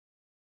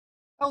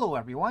Hello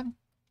everyone!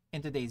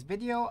 In today's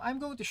video, I'm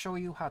going to show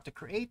you how to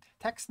create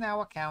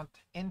Textnow account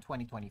in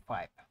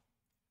 2025.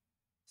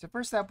 So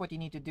first up, what you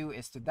need to do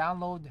is to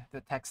download the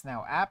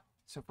Textnow app.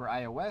 So for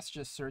iOS,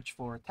 just search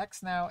for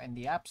Textnow in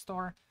the App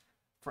Store.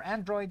 For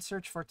Android,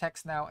 search for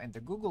Textnow in the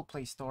Google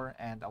Play Store,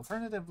 and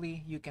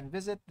alternatively, you can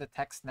visit the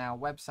Textnow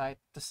website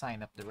to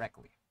sign up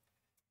directly.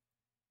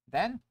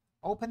 Then,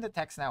 open the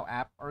Textnow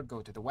app or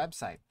go to the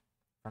website.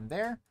 From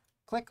there,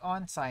 click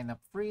on Sign Up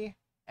Free,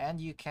 and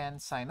you can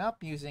sign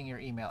up using your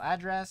email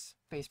address,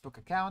 Facebook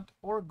account,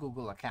 or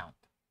Google account.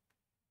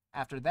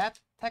 After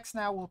that,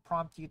 Textnow will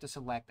prompt you to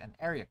select an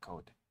area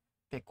code.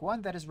 Pick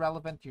one that is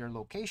relevant to your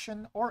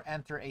location or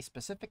enter a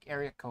specific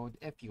area code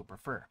if you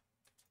prefer.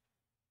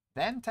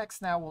 Then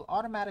Textnow will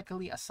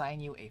automatically assign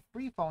you a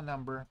free phone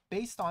number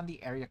based on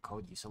the area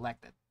code you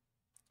selected.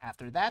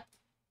 After that,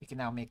 you can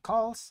now make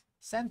calls,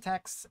 send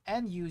texts,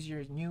 and use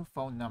your new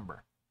phone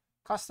number.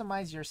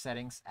 Customize your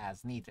settings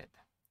as needed.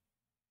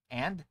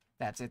 And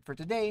that's it for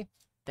today.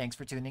 Thanks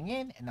for tuning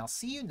in, and I'll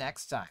see you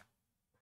next time.